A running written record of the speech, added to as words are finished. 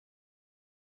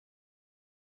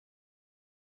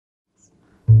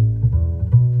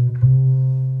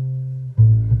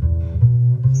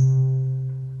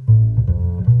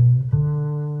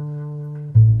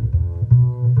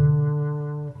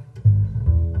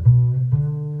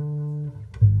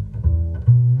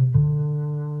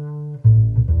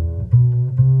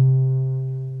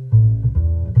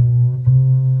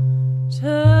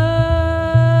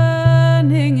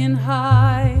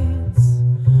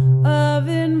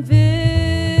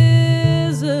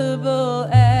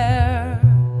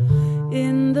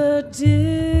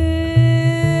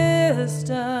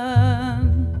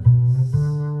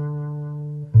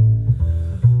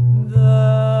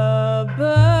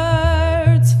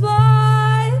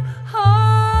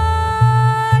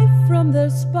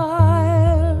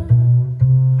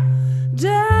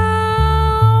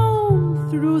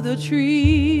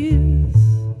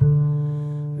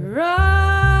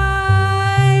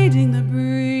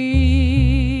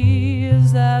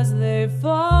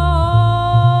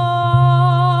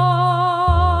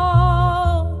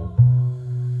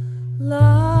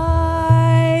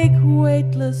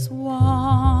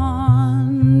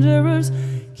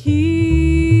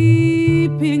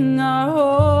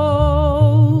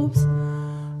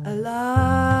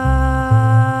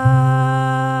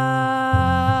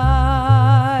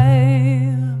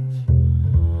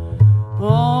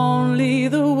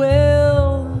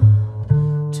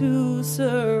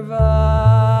survive,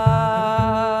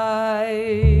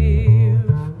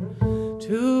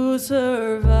 to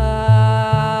survive,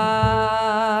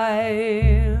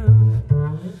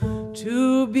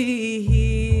 to be here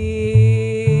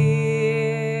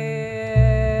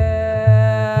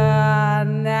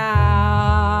now.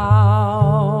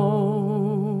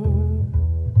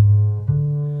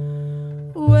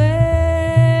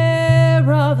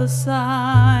 Where are the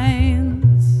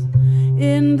signs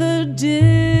in the distance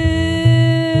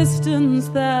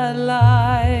that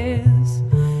lies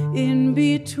in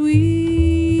between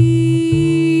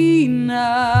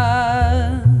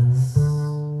us?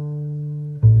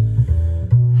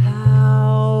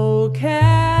 How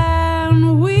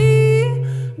can we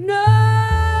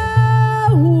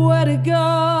know where to go?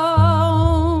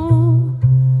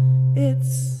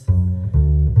 It's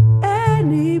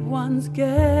anyone's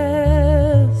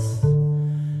guess.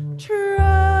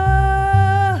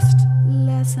 Trust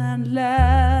less and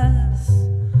less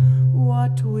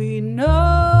what we know.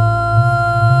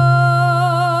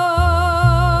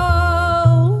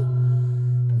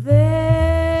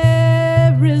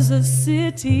 There is a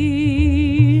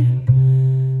city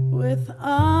with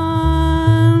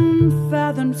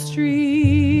unfathomed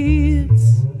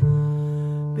streets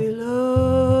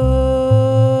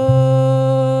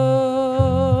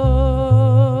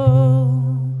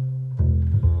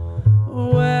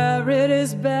below, where it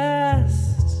is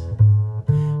best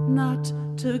not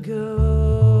to go,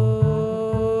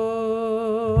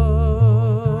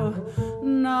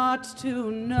 not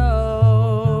to know.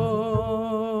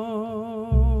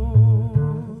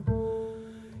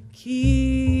 Keep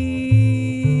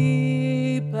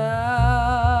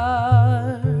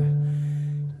our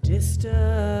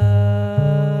distance.